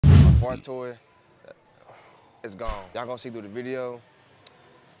fart toy, it's gone. Y'all gonna see through the video.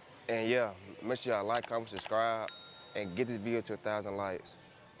 And yeah, make sure y'all like, comment, subscribe, and get this video to 1,000 likes.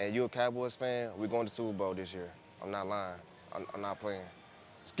 And you a Cowboys fan, we're going to Super Bowl this year. I'm not lying. I'm not playing.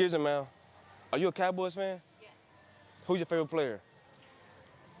 Excuse me, man. Are you a Cowboys fan? Yes. Who's your favorite player?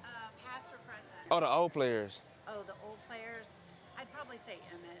 Past or present? Oh, the old players. Oh, the old players? I'd probably say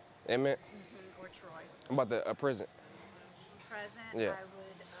Emmett. Emmett? Or Troy. How about the present? Present, Yeah. I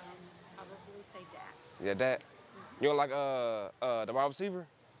would probably say Dak. Yeah, that. You don't like the wide receiver?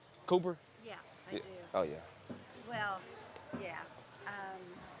 Cooper? Yeah, I do. Oh, yeah. Well, yeah.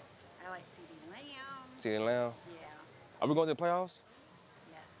 I like C.D. Lamb. C.D. Lamb? Yeah. Are we going to the playoffs?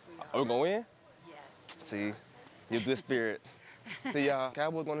 Yes, we are. Are we going to win? Yes. See, you're good spirit. See, y'all,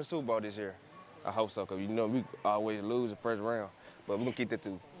 Cowboys going to the Super Bowl this year. I hope so, because you know we always lose the first round. But we're going to keep that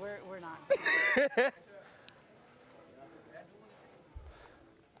too. We're not.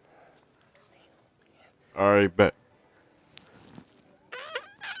 All right, bet.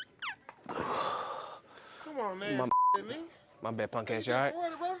 Come on, man. My bad, punk ass, you all right?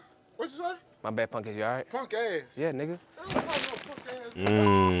 What's your My bad, punk ass, you all right? punk ass? Yeah, nigga.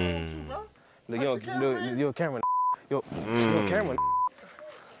 Mmm. You a camera. You a camera. You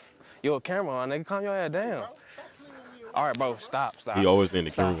a camera, nigga. Calm your ass down. All right, bro. Stop. He always think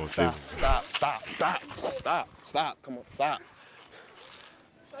the camera gonna save him. Stop. Come on, stop.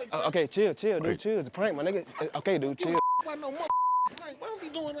 Okay, chill, dude. Chill. It's a prank, my nigga. Okay, dude, chill. Why no more prank? Why don't be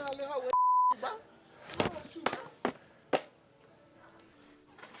doing all that hoe bro? What's wrong with you, bro?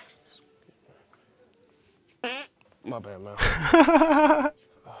 My bad, man.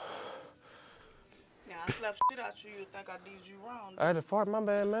 Yeah, I slapped shit out you. You think I did you wrong? I had to fart. My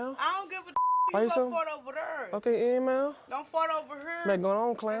bad, man. I don't give a Why you you go so- fart over there. Okay, man. Don't fart over here. Back going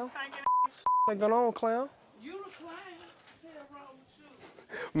on, clown. That's stinking Back going on, clown. You the clown. Hell wrong with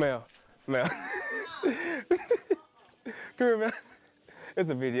you? Mel. Come here, man. It's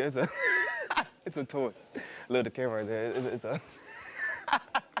a video. It's a toy. Look, the camera right there. It's a.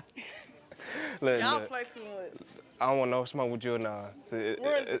 Y'all look. play too much. I don't want no smoke with you now. So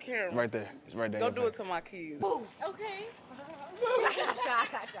Where's the camera? Right there. It's right there. Go do it to my kids. Okay.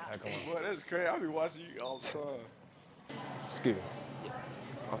 Come on. Boy, that's crazy. I be watching you all the time. Excuse me.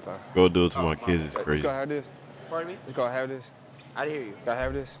 All the time. Go do it to my kids. It's Let's crazy. go have this. Pardon me? Let's go have this. I didn't hear you. Gotta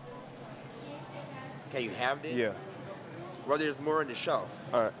have this. Can you have this? Yeah. Well, there's more on the shelf.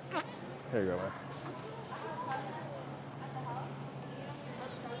 All right. Here you go, man.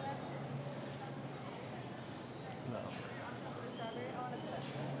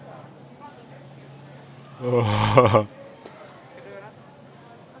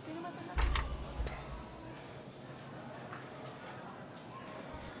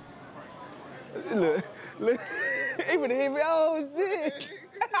 Look. Even hit me. Oh, shit.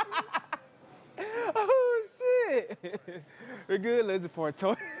 Oh, shit. We're good. Let's pour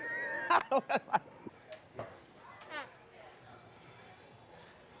toy.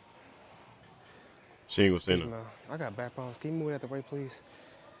 She ain't gonna say nothing. No, I got back problems. Can you move that the way, please?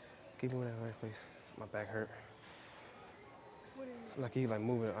 Can you move that the way, please? My back hurt. What are you? Like you like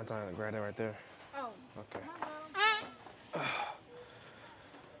moving it. I'm trying to grab that right there. Oh. Okay.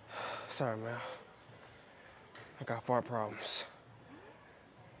 Sorry, man. I got fart problems.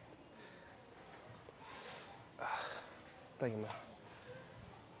 Thank you, man.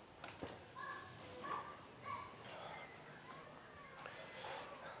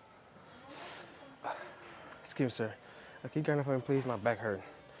 Excuse me, sir. Can you grab it for me, please? My back hurt.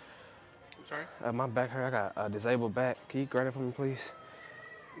 I'm sorry? My back hurt. I got a disabled back. Can you grab it for me, please?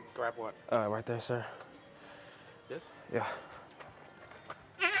 Grab what? Right there, sir. This? Yeah.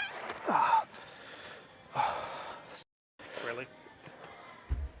 Really?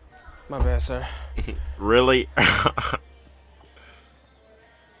 My bad, sir. Really? You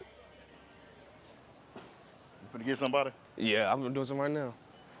finna get somebody? Yeah, I'm doing something right now.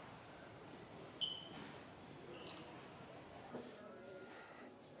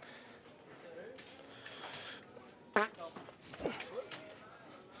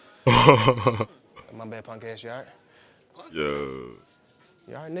 My bad, punk ass. You alright? Yo.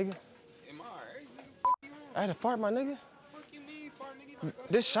 You alright, nigga? Am I alright? I had to fart, my nigga. Fuck you mean, fart nigga?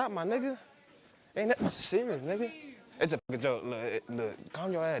 This shot, my nigga. Ain't nothing serious, nigga. It's a fucking joke. Look,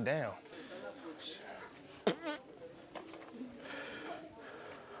 calm your ass down.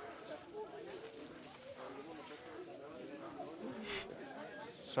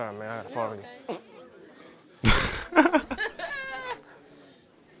 Sorry, man. I gotta follow you.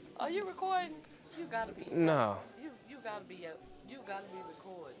 Are you recording? You gotta be. No. You gotta be. You gotta be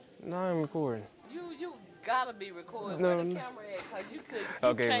recording. No, I'm recording. You gotta be recorded. No, Where the no. camera at? Cause you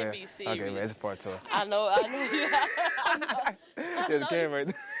Okay, can't man. be serious. Okay, man. It's a part two. I know you. There's a camera right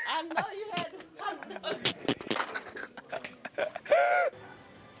there. I know you had to. I know.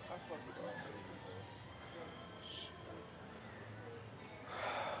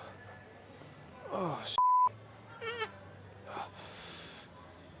 Oh, shit.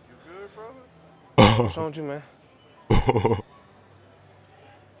 You good, brother? What's wrong with you, man?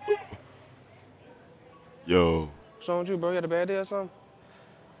 Yo. What's wrong with you, bro? You had a bad day or something?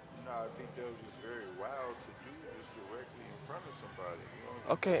 No, I think that was just very wild to do this directly in front of somebody. You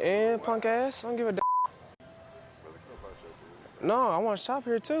know? Okay, and punk ass. I don't give a damn. Brother, go about your business. No, I want to shop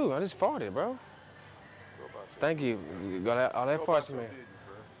here too. I just farted, bro. Go about your Thank you. You got that, all that Go parts, about your man. business,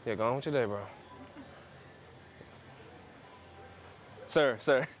 bro. Yeah, go on with your day, bro. Sir,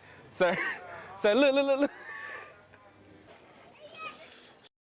 sir, sir, sir, look.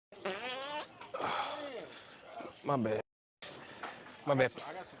 My bad. My bad.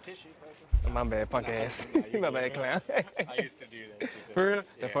 I got some tissue. My bad, punk ass. My bad, clown. I used to do that. shit, though. For real?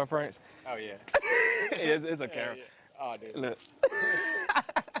 The Yeah. fun pranks? Oh yeah. It's okay. Yeah, yeah. Oh dude. Look.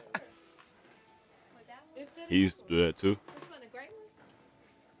 He used to do that too.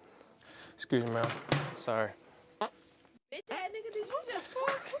 Excuse me, ma'am. Sorry. Bitch ass nigga, did you just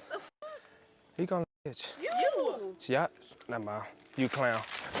fuck? What the fuck? He gonna bitch. You. See, not mine. You clown.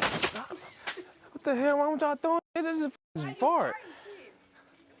 What the hell wrong with y'all doing? It's just a fart.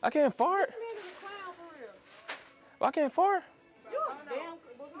 I can't fart. I can't fart. You a damn.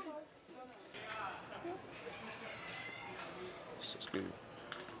 Excuse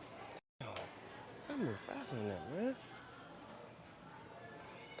me. I move faster than that, man.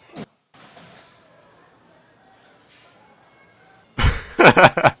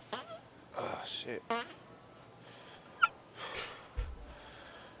 Oh, shit.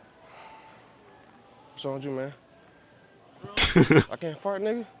 What's wrong with you, man? I can't fart,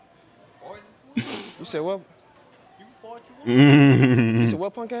 nigga. You said what? You can fart you want. You said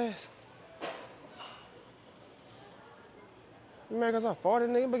what, punk ass? You mad cause I farted,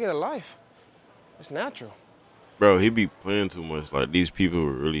 nigga? But get a life. It's natural. Bro, he be playing too much. Like, these people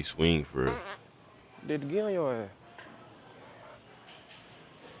would really swing for real. Did it get on your ass.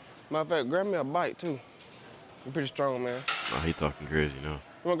 Matter of fact, grab me a bite, too. You're pretty strong, man. Nah, he talking crazy now. You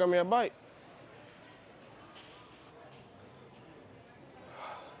wanna grab me a bite?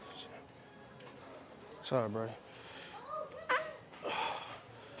 Sorry, buddy.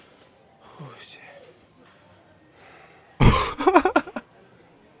 Oh, shit.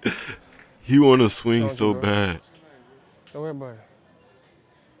 He wanna swing Don't so you, bro? bad. Don't worry about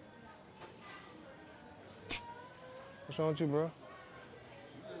it. What's wrong with you, bro? You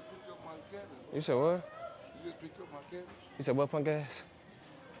just pick up my cabbage. You said what? You just pick up my cabbage. You said what, punk ass?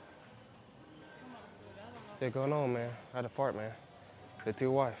 Yeah, going on, man. I had a fart, man. It's to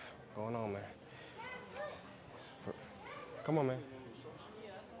your wife. Going on, man. Come on, man.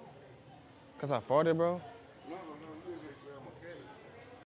 Cause I farted, bro.